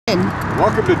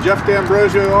Welcome to Jeff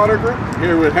DAmbrosio Auto Group.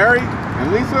 Here with Harry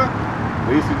and Lisa.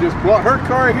 Lisa just bought her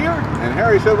car here, and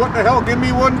Harry said, "What the hell? Give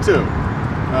me one too."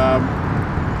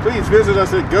 Please visit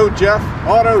us at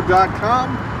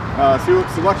gojeffauto.com. See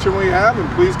what selection we have, and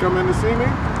please come in to see me.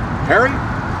 Harry,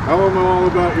 tell them all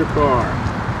about your car.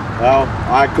 Well,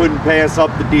 I couldn't pass up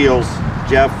the deals.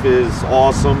 Jeff is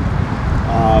awesome.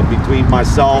 Between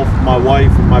myself, my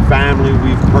wife, and my family,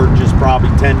 we've purchased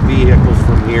probably 10 vehicles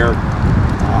from here.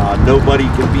 Nobody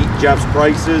can beat Jeff's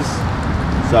prices,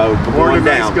 so come or on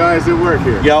the down. Nice guys that work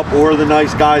here. Yep, or the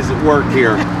nice guys that work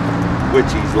here, which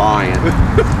he's lying.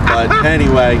 But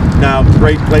anyway, now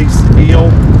great place to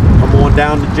deal. Come on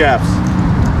down to Jeff's.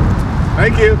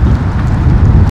 Thank you.